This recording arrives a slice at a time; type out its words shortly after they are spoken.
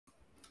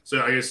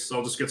So I guess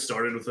I'll just get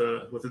started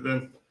with it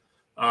then.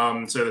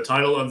 So the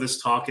title of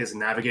this talk is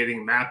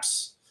Navigating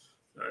Maps,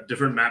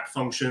 Different Map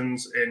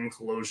Functions in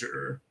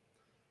Clojure.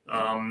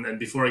 And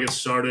before I get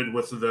started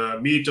with the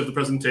meat of the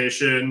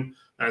presentation,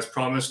 as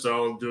promised,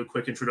 I'll do a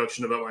quick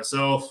introduction about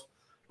myself.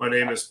 My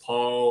name is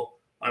Paul.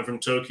 I'm from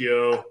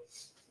Tokyo,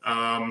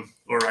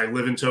 or I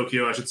live in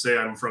Tokyo, I should say.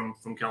 I'm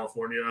from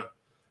California.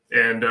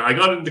 And I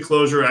got into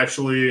Clojure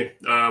actually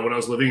when I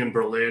was living in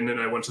Berlin,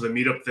 and I went to the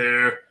Meetup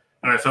there,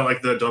 and I felt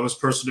like the dumbest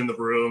person in the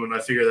room, and I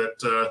figured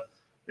that,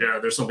 yeah,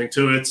 there's something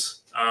to it.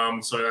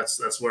 So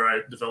that's where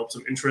I developed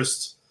some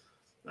interest.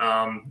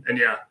 And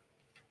yeah,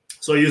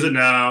 so I use it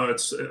now.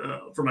 It's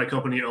for my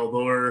company,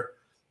 Elbower,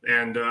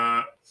 and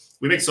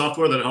we make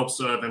software that helps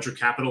venture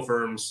capital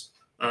firms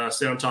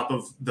stay on top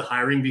of the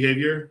hiring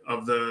behavior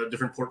of the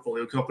different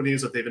portfolio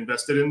companies that they've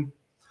invested in.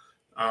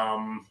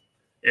 And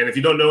if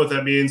you don't know what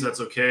that means, that's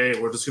okay.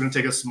 We're just going to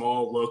take a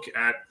small look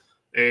at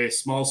a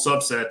small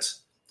subset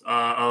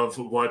of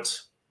what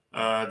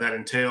that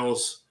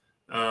entails.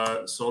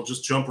 So I'll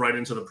just jump right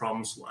into the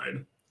problem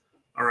slide.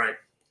 All right.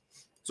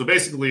 So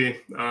basically,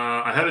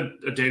 I had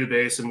a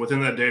database, and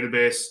within that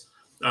database,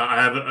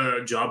 I have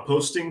a job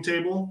posting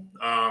table.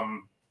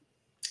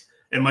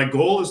 And my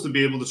goal is to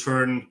be able to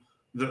turn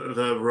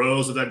the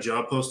rows of that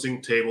job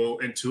posting table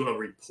into a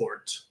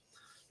report.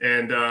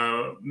 And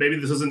maybe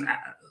this isn't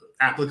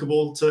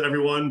applicable to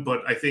everyone,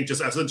 but I think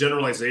just as a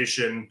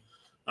generalization,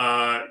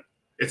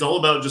 it's all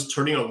about just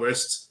turning a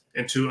list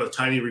into a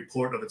tiny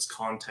report of its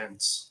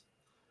contents.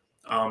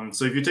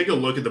 So if you take a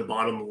look at the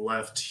bottom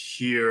left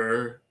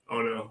here,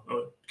 oh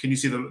no, can you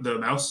see the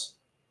mouse?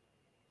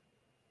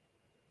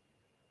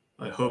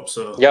 I hope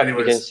so. Yeah,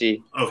 anyways, we can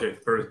see. Okay,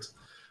 perfect.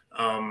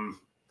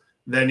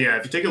 Then yeah,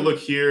 if you take a look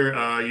here,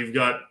 you've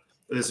got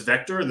this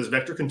vector. This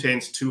vector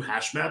contains two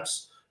hash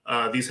maps.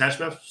 These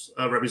hash maps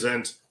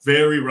represent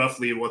very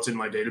roughly what's in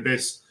my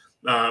database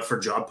for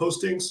job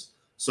postings.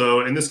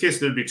 So in this case,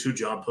 there'd be two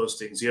job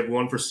postings. You have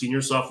one for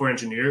senior software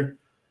engineer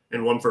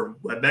and one for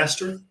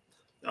webmaster.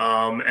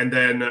 And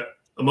then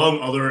among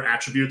other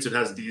attributes, it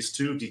has these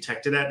two,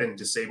 detected at and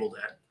disabled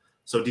at.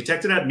 So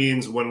detected at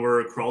means when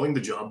we're crawling the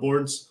job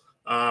boards,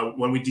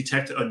 when we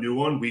detect a new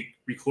one, we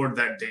record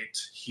that date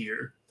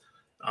here.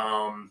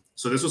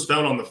 So this was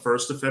found on the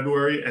 1st of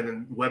February, and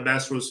then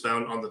webmaster was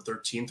found on the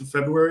 13th of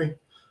February.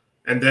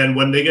 And then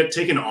when they get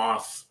taken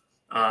off,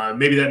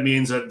 maybe that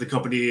means that the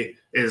company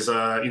is, in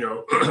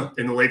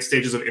the late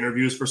stages of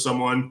interviews for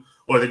someone,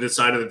 or they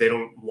decided that they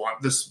don't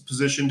want this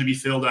position to be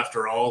filled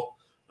after all,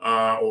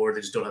 or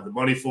they just don't have the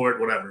money for it,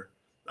 whatever.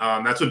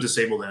 That's what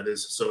disabled at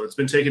is. So it's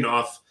been taken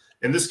off.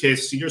 In this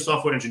case, senior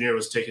software engineer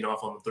was taken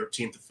off on the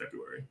 13th of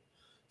February.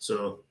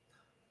 So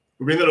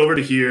we bring that over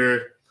to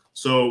here.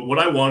 So what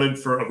I wanted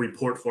for a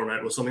report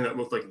format was something that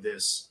looked like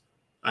this,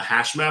 a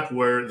hash map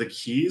where the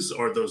keys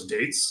are those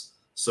dates.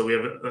 So we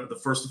have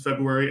the 1st of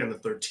February and the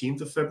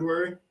 13th of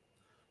February.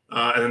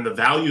 And then the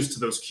values to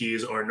those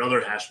keys are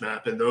another hash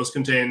map, and those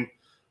contain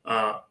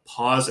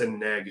pos and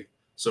neg.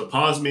 So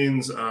pos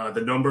means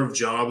the number of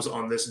jobs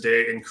on this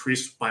day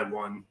increased by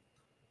 1.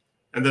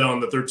 And then on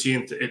the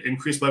 13th, it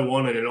increased by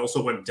 1, and it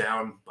also went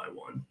down by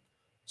 1.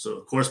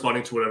 So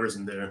corresponding to whatever's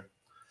in there.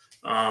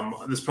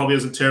 This probably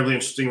isn't terribly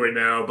interesting right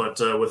now, but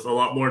with a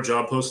lot more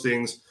job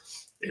postings,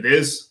 it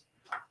is.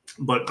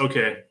 But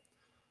okay.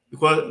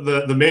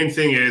 The main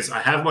thing is I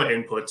have my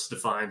inputs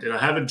defined, and I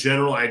have a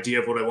general idea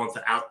of what I want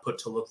the output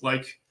to look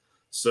like.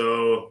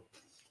 So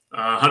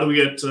how do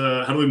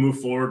we move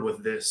forward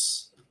with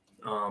this?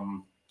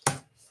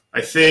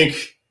 I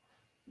think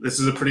this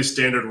is a pretty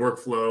standard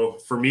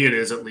workflow. For me, it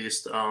is at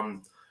least.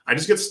 I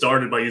just get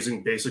started by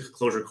using basic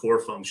Clojure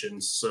core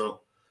functions. So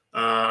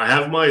I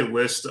have my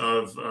list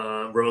of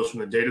rows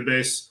from the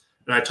database,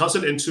 and I toss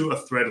it into a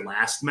thread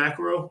last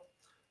macro.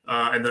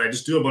 And then I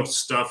just do a bunch of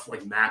stuff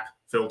like map,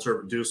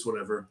 filter, reduce,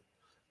 whatever.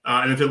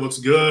 And if it looks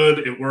good,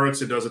 it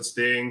works, it does its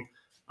thing.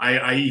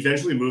 I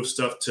eventually move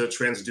stuff to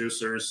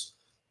transducers,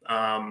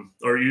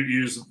 or you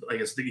use, I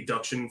guess, the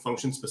deduction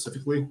function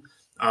specifically.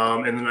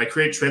 And then I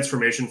create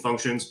transformation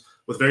functions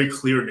with very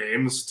clear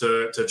names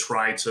to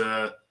try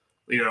to,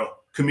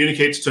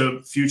 communicate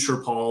to future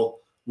Paul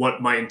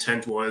what my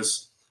intent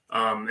was.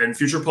 And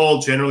future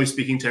Paul, generally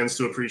speaking, tends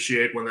to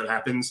appreciate when that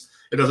happens.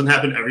 It doesn't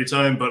happen every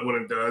time, but when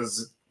it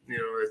does,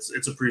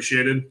 it's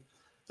appreciated.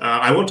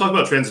 I won't talk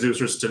about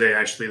transducers today,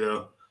 actually,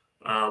 though.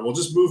 We'll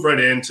just move right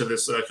into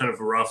this kind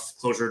of rough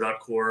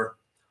Clojure.core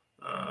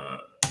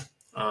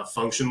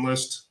function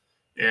list.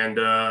 And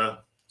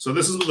so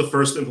this is the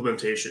first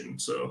implementation.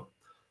 So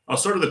I'll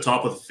start at the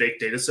top with a fake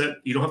data set.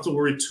 You don't have to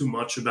worry too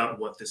much about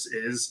what this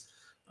is.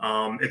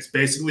 It's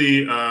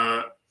basically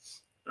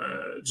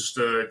just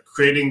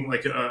creating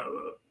like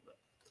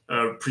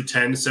a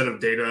pretend set of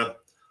data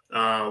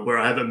where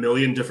I have a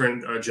million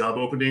different job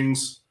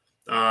openings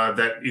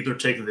that either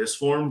take this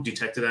form,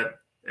 detected at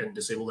and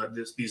disabled at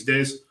these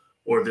days,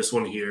 or this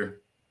one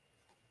here.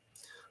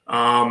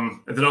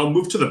 And then I'll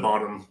move to the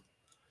bottom.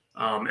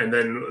 And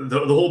then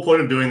the whole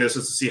point of doing this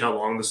is to see how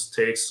long this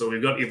takes. So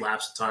we've got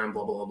elapsed time,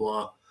 blah, blah,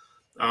 blah,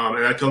 blah.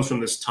 And that comes from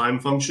this time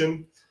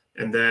function.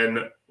 And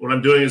then what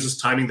I'm doing is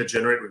just timing the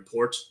generate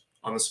report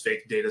on this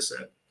fake data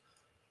set.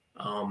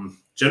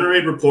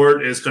 Generate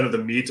report is kind of the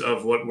meat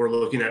of what we're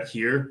looking at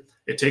here.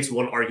 It takes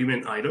one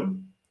argument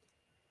item,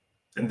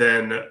 and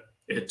then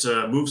it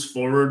moves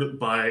forward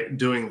by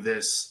doing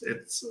this.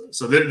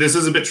 This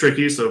is a bit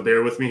tricky, so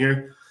bear with me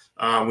here.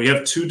 We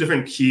have two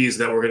different keys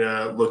that we're going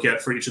to look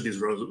at for each of these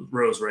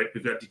rows, right?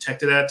 We've got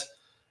detected at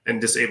and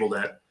disabled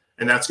at,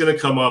 and that's going to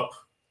come up.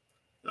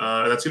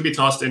 That's going to be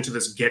tossed into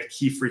this get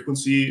key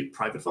frequency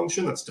private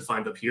function that's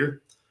defined up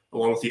here,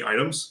 along with the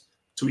items,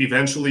 to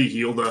eventually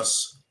yield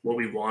us what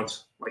we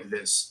want, like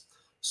this.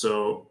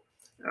 So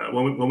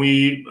when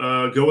we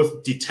go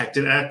with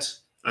detected at,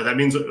 that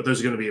means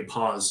there's going to be a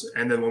pause.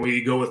 And then when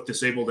we go with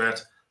disabled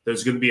at,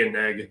 there's going to be a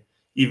neg.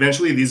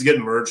 Eventually, these get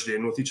merged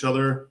in with each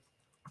other,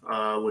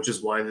 which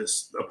is why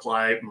this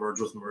apply merge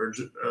with merge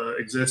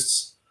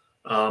exists.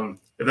 If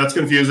that's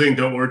confusing,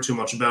 don't worry too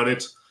much about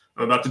it.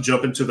 I'm about to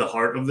jump into the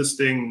heart of this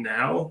thing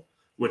now,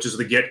 which is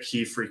the get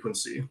key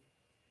frequency.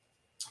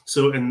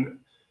 So in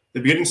the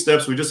beginning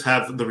steps, we just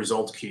have the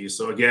result key.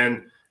 So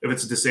again, if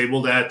it's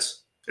disabled at,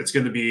 it's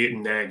going to be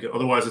neg.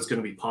 Otherwise, it's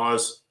going to be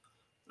pause.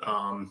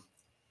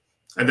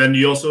 And then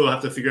you also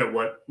have to figure out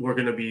what we're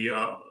going to be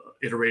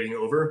iterating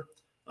over.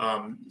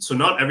 So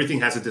not everything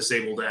has a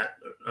disabled at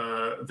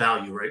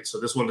value, right? So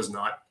this one does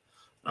not.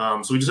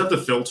 So we just have to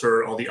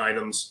filter all the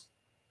items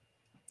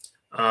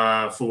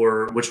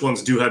for which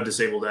ones do have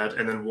disabled at,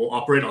 and then we'll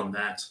operate on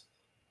that.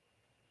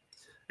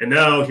 And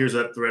now here's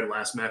that thread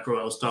last macro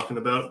I was talking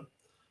about.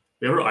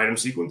 We have our item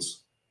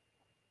sequence.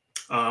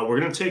 We're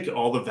going to take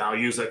all the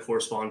values that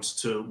correspond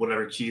to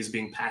whatever key is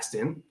being passed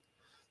in.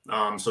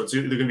 So it's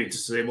either going to be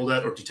disabled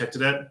at or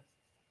detected at.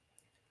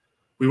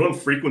 We run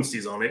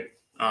frequencies on it,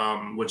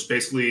 which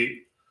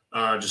basically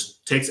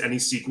just takes any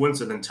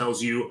sequence and then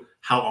tells you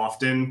how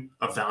often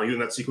a value in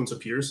that sequence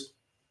appears.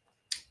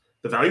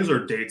 The values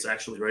are dates,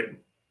 actually, right?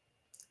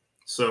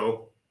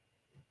 So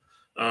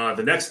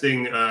the next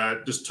thing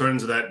just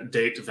turns that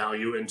date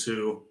value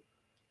into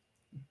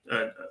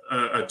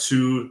a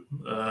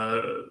two-member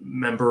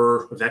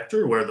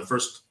vector, where the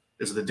first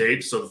is the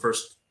date, so the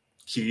first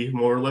key,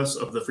 more or less,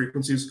 of the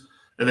frequencies.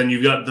 And then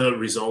you've got the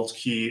result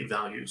key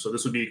value. So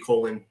this would be :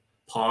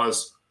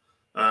 pause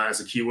as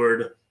a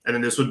keyword. And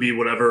then this would be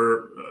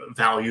whatever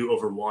value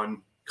over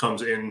 1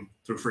 comes in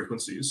through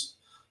frequencies.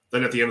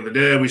 Then at the end of the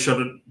day, we shove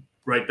it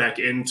right back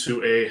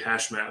into a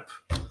hash map.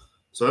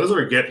 So that is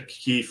our get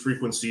key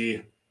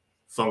frequency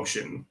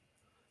function.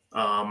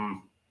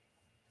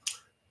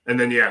 And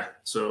then, yeah,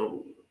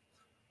 so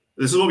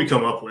this is what we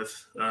come up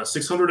with.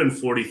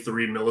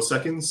 643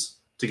 milliseconds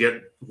to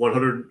get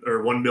 100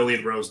 or 1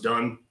 million rows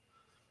done.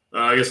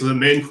 I guess the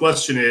main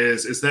question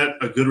is that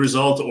a good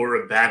result or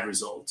a bad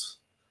result?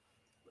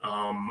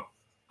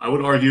 I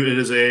would argue it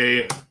is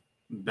a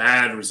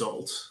bad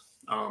result.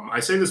 I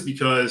say this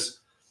because,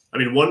 I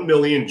mean, 1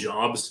 million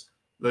jobs.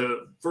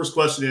 The first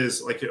question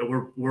is, like,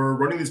 we're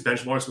running these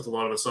benchmarks with a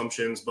lot of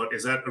assumptions, but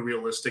is that a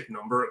realistic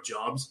number of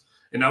jobs?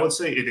 And I would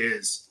say it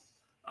is.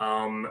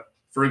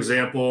 For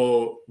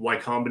example, Y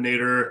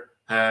Combinator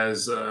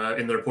has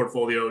in their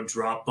portfolio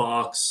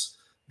Dropbox.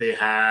 They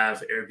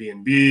have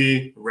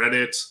Airbnb,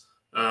 Reddit,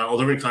 all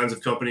different kinds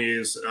of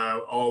companies,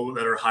 all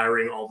that are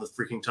hiring all the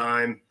freaking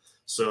time.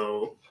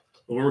 So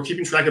we're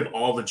keeping track of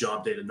all the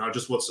job data, not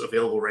just what's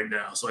available right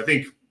now. So I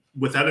think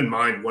with that in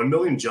mind, 1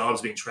 million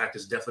jobs being tracked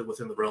is definitely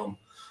within the realm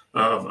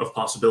of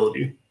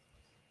possibility.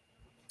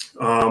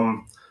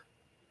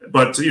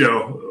 But, you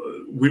know,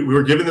 we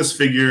were given this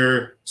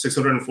figure,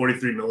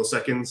 643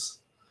 milliseconds.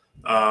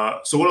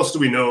 So what else do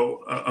we know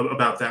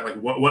about that? Like,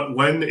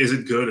 when is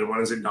it good and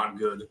when is it not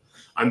good?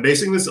 I'm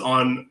basing this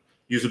on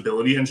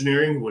Usability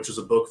Engineering, which is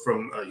a book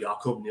from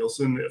Jakob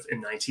Nielsen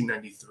in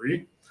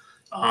 1993.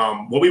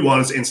 What we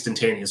want is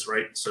instantaneous,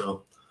 right?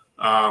 So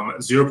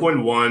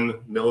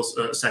 0.1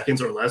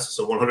 milliseconds or less,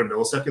 so 100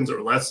 milliseconds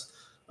or less.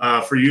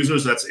 For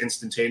users, that's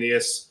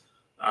instantaneous,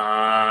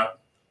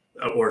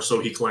 or so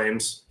he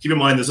claims. Keep in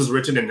mind, this is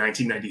written in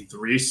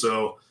 1993,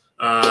 so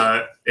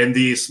in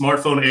the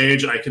smartphone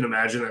age, I can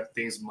imagine that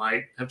things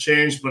might have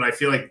changed, but I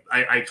feel like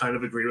I kind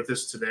of agree with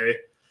this today,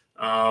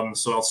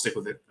 so I'll stick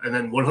with it. And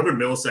then 100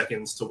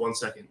 milliseconds to 1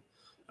 second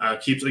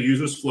keeps a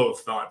user's flow of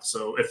thought.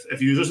 So if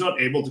a user's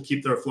not able to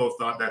keep their flow of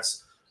thought,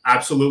 that's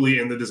absolutely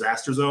in the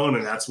disaster zone,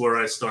 and that's where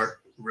I start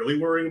really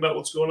worrying about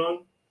what's going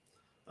on.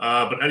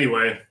 But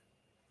anyway,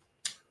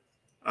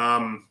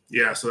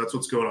 yeah, so that's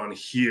what's going on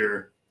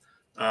here.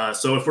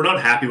 So if we're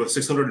not happy with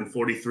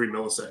 643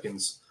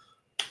 milliseconds,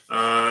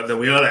 then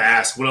we ought to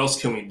ask, what else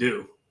can we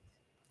do?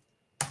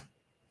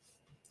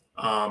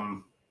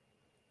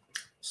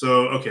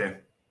 So, okay,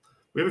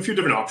 we have a few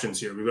different options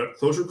here. We've got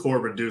Clojure core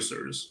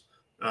reducers.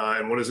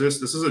 And what is this?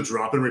 This is a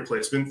drop-in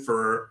replacement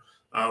for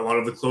a lot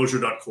of the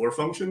Clojure.core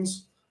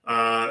functions,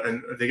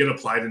 and they get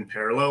applied in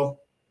parallel.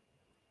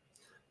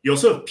 You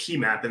also have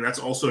pmap, and that's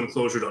also in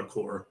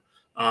Clojure.core.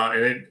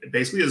 And it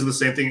basically is the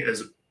same thing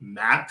as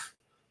map,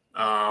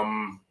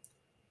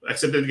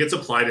 except it gets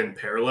applied in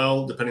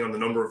parallel depending on the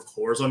number of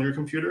cores on your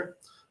computer.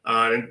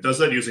 And it does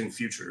that using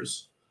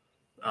futures.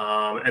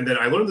 And then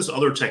I learned this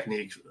other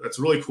technique that's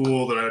really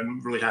cool that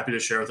I'm really happy to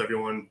share with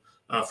everyone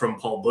from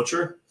Paul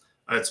Butcher.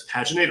 It's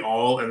paginate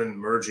all and then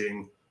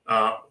merging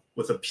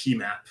with a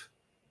PMAP.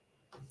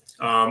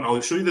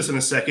 I'll show you this in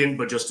a second,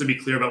 but just to be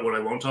clear about what I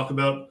won't talk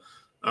about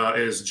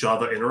is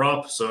Java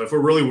interop. So if we're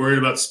really worried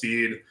about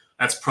speed,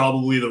 that's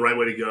probably the right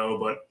way to go.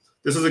 But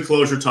this is a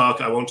Clojure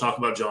talk. I won't talk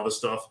about Java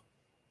stuff.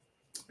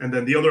 And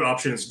then the other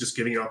option is just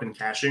giving up in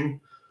caching.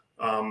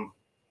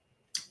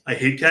 I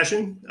hate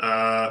caching.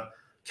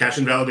 Cache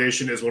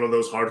invalidation is one of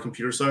those hard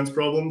computer science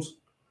problems.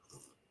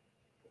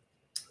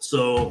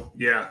 So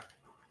yeah,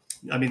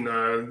 I mean,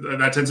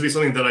 that tends to be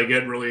something that I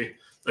get really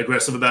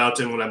aggressive about.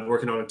 And when I'm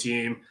working on a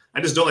team,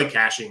 I just don't like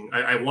caching.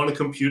 I want to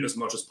compute as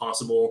much as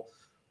possible.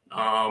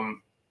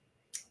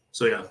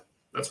 So yeah,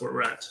 that's where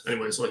we're at.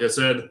 Anyways, like I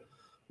said,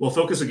 we'll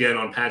focus again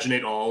on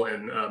paginate all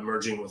and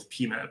merging with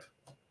PMAP.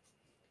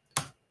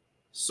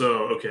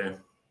 So, okay.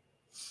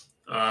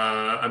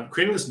 I'm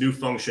creating this new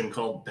function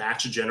called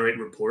batch generate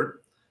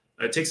report.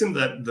 It takes in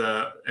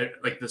the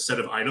set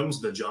of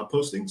items, the job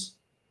postings,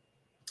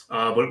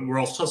 but we're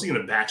also tossing in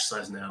a batch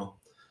size now.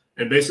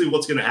 And basically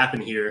what's going to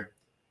happen here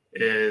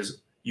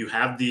is you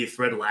have the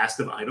thread last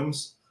of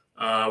items.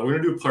 We're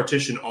going to do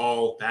partition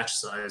all batch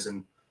size.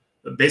 And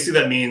basically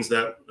that means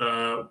that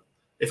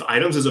if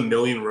items is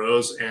 1,000,000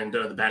 rows and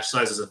the batch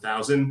size is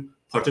 1,000,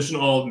 partition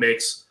all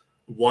makes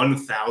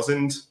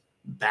 1,000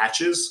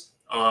 batches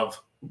of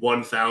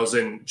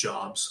 1,000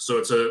 jobs.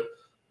 So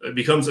it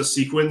becomes a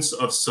sequence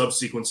of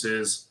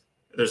subsequences.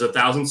 There's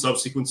 1,000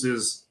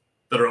 subsequences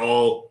that are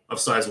all of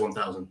size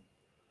 1,000.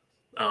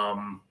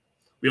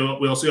 We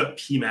also got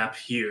PMAP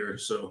here.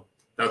 So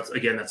that's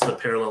the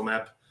parallel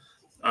map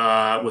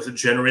with a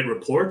generate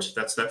report.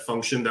 That's that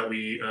function that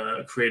we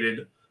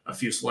created a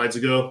few slides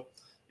ago.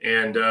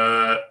 And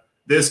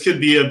this could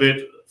be a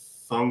bit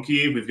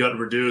funky. We've got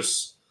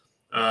reduce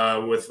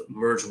with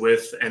merge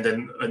with, and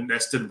then a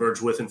nested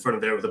merge with in front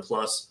of there with a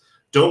plus.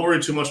 Don't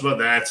worry too much about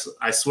that.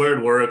 I swear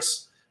it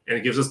works, and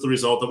it gives us the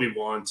result that we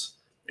want.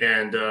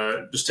 And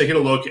just taking a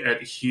look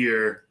at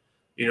here,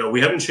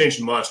 we haven't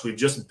changed much. We've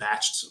just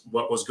batched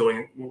what was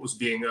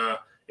being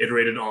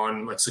iterated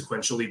on like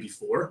sequentially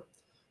before,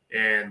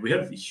 and we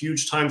have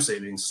huge time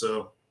savings.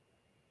 So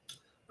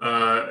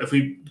if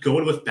we go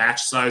in with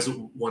batch size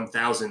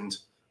 1,000,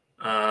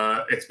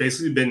 it's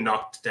basically been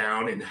knocked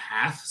down in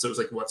half. So it was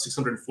like,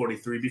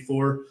 643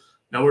 before.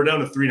 Now we're down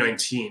to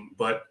 319.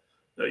 But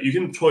you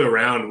can toy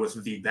around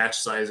with the batch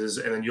sizes,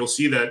 and then you'll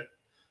see that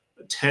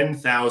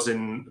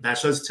 10,000,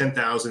 batch size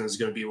 10,000 is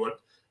going to be what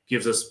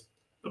gives us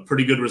a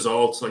pretty good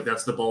result. Like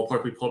that's the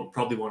ballpark we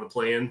probably want to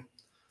play in.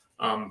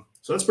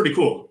 So that's pretty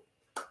cool.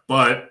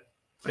 But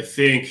I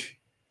think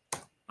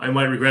I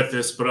might regret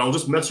this, but I'll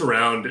just mess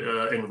around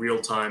in real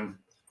time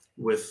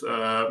with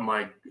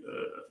my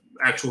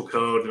actual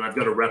code, and I've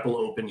got a REPL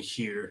open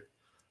here.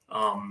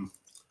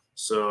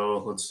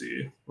 So let's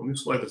see. Let me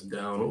slide this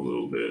down a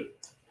little bit.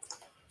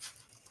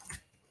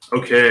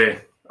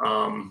 Okay.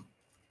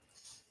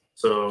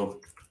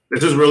 So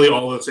this is really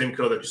all the same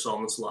code that you saw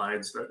on the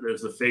slides.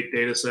 There's the fake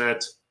data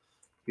set.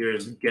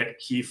 Here's get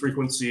key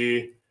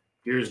frequency.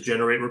 Here's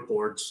generate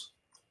reports.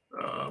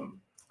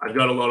 I've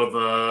got a lot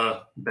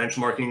of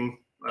benchmarking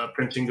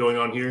printing going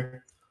on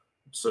here,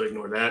 so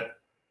ignore that.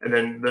 And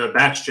then the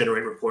batch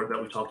generate report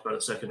that we talked about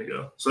a second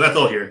ago. So that's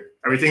all here.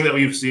 Everything that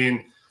we've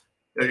seen,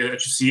 that you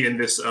see in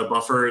this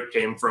buffer, it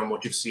came from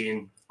what you've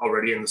seen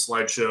already in the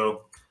slideshow.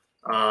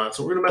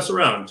 So we're going to mess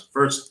around.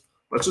 First,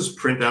 let's just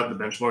print out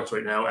the benchmarks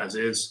right now as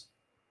is.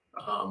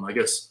 I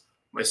guess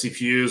my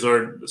CPUs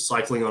are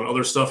cycling on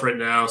other stuff right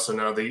now, so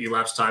now the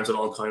elapsed times have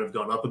all kind of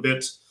gone up a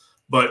bit.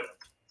 But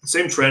the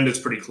same trend is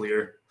pretty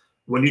clear.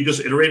 When you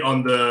just iterate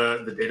on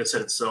the data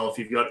set itself,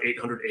 you've got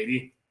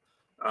 880.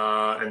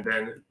 And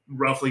then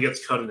roughly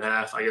gets cut in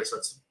half. I guess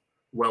that's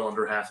well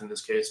under half in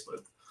this case,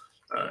 but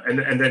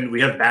and then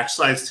we have batch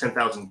size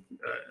 10,000,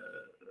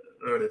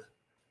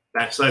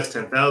 batch size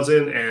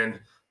 10,000, and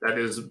that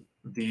is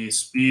the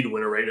speed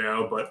winner right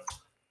now. But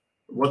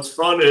what's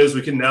fun is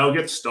we can now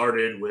get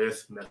started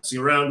with messing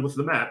around with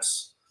the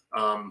maps.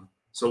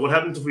 So what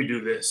happens if we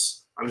do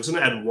this? I'm just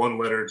going to add one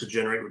letter to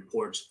generate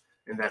report,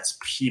 and that's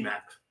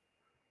PMAP.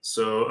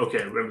 So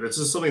okay, remember this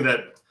is something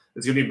that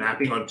is going to be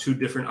mapping on two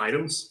different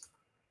items.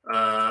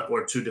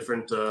 Or two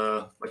different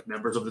like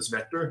members of this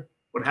vector.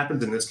 What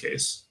happens in this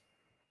case?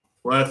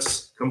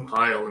 Let's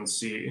compile and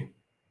see.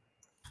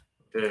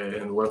 Okay,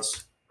 and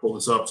let's pull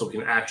this up so we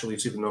can actually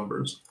see the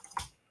numbers.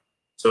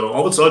 So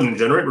all of a sudden,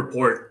 generate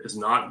report is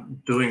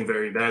not doing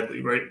very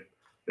badly, right?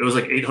 It was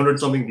like 800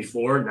 something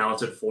before. Now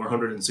it's at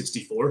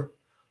 464.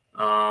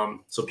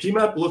 So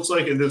PMAP looks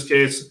like in this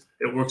case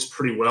it works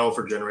pretty well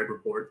for generate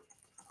report.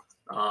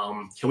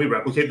 Can we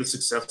replicate the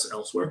success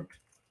elsewhere?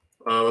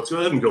 Let's go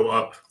ahead and go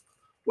up.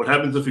 What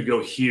happens if we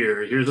go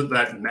here? Here's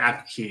that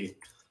map key.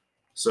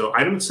 So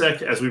item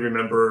sec, as we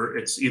remember,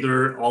 it's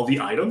either all the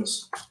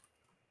items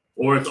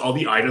or it's all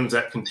the items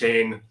that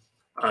contain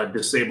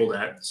disabled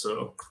at.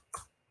 So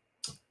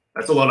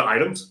that's a lot of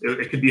items.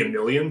 It could be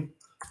 1,000,000.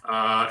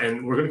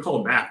 And we're going to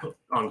call map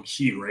on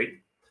key, right?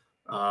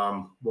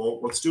 Well,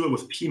 let's do it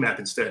with PMAP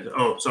instead.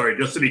 Oh, sorry,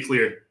 just to be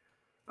clear,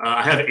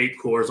 I have 8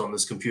 cores on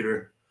this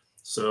computer.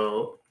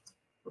 So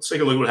let's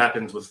take a look at what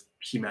happens with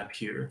PMAP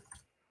here.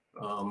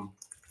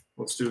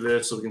 Let's do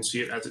this so we can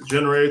see it as it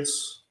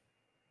generates.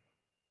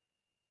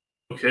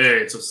 Okay,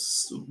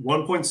 it's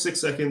 1.6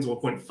 seconds,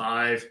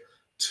 1.5,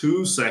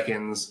 2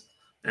 seconds,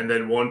 and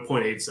then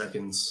 1.8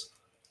 seconds.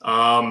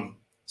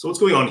 So what's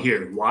going on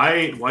here?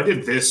 Why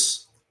did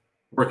this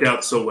work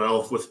out so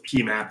well with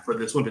PMAP, but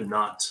this one did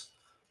not?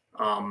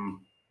 I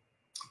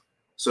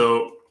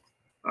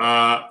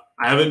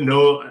haven't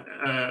no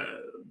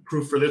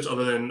proof for this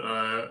other than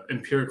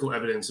empirical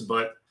evidence,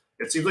 but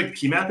it seems like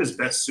PMAP is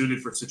best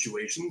suited for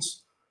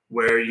situations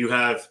where you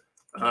have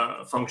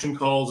function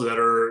calls that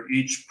are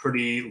each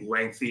pretty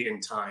lengthy in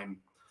time.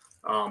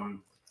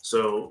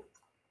 So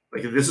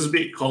like this is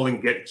calling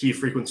get key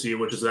frequency,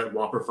 which is that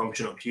Whopper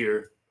function up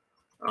here.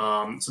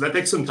 So that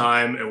takes some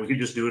time, and we could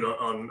just do it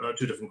on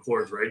 2 different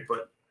cores, right?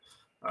 But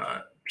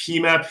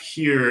PMAP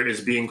here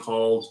is being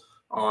called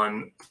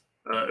on,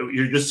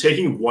 you're just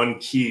taking one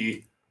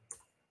key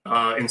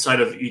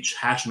inside of each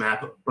hash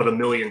map, but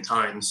 1,000,000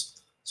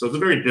 times. So it's a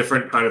very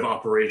different kind of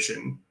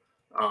operation.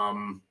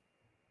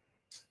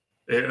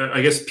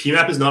 I guess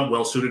PMAP is not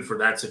well suited for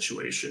that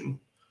situation.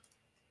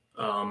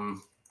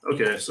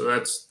 Okay, so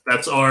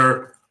that's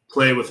our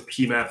play with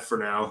PMAP for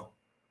now.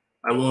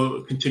 I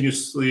will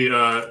continuously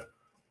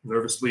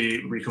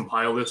nervously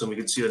recompile this, and we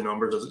can see the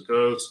numbers as it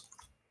goes.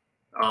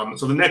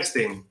 So the next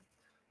thing,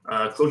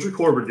 Clojure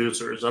core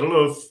reducers. I don't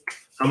know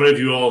how many of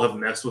you all have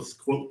messed with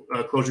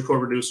Clojure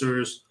core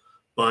reducers,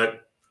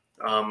 but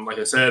like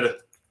I said,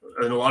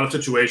 in a lot of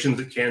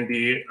situations, it can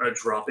be a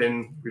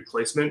drop-in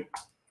replacement.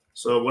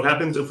 So what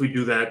happens if we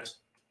do that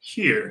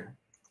here?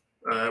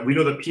 We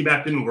know that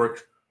PMAP didn't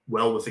work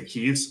well with the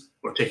keys,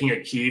 or taking a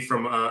key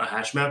from a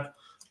hash map.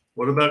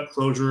 What about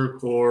Clojure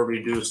core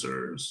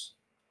reducers?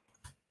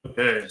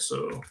 Okay,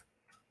 so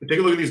we take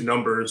a look at these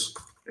numbers,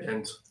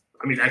 and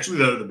I mean, actually,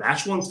 the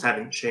batch ones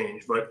haven't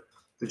changed, but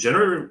the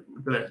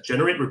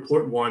generate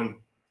report one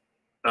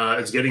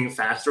is getting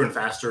faster and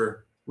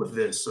faster with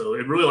this. So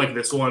it really like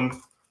this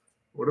one.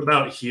 What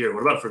about here?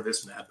 What about for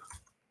this map?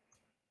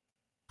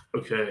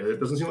 Okay, it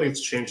doesn't seem like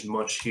it's changed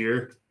much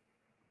here.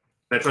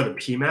 Can I try the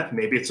PMAP?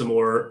 Maybe it's a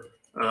more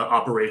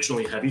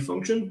operationally heavy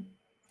function.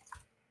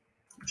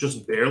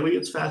 Just barely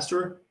it's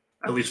faster,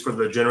 at least for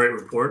the generate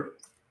report.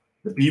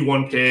 The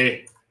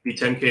B1K,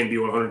 B10K, and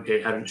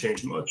B100K haven't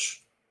changed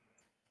much.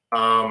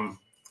 And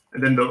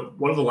then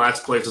one of the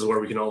last places where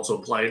we can also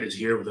apply it is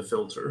here with a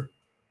filter.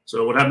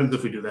 So what happens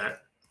if we do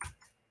that?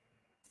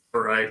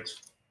 All right.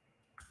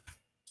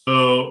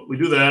 So we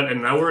do that,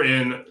 and now we're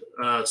in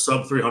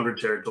sub 300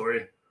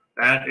 territory.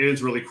 That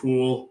is really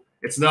cool.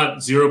 It's not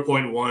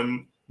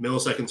 0.1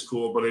 milliseconds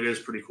cool, but it is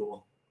pretty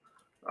cool.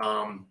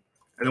 And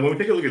then when we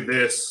take a look at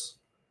this,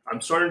 I'm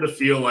starting to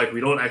feel like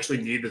we don't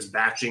actually need this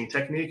batching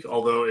technique,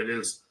 although it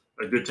is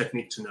a good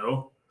technique to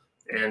know.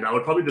 And I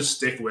would probably just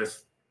stick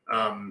with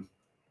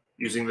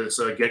using this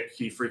get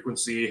key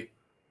frequency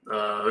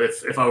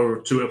if I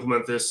were to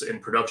implement this in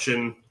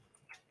production.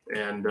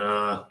 And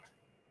I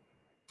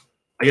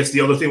guess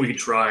the other thing we could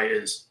try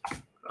is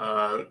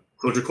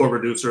Clojure core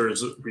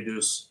reducers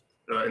reduce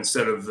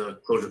instead of the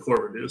Clojure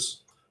core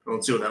reduce. And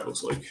let's see what that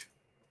looks like.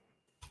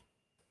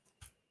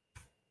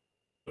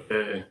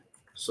 Okay,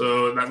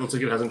 so that looks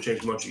like it hasn't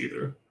changed much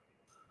either.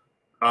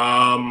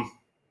 And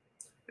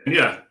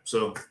yeah,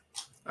 so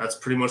that's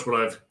pretty much what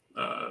I've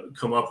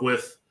come up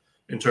with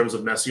in terms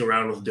of messing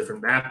around with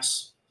different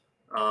maps.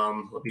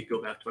 Let me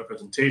go back to my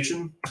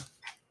presentation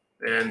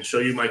and show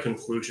you my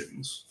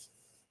conclusions.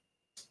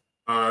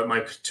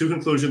 My 2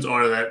 conclusions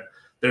are that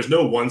there's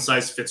no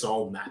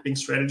one-size-fits-all mapping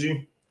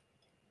strategy.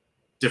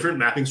 Different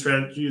mapping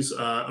strategies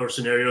or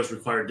scenarios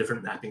require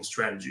different mapping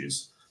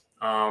strategies.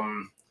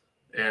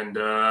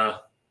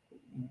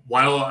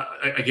 While,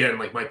 again,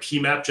 like my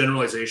PMAP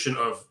generalization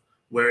of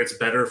where it's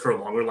better for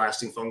longer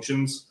lasting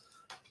functions,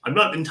 I'm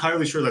not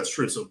entirely sure that's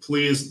true. So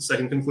please,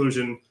 second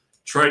conclusion,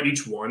 try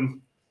each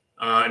one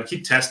and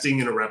keep testing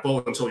in a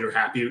REPL until you're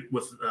happy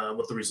with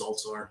what the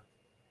results are.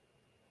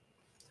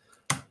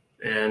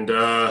 And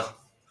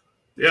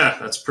yeah,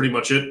 that's pretty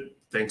much it.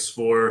 Thanks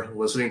for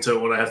listening to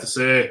what I have to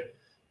say.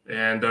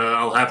 And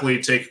I'll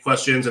happily take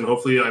questions, and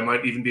hopefully I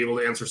might even be able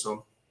to answer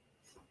some.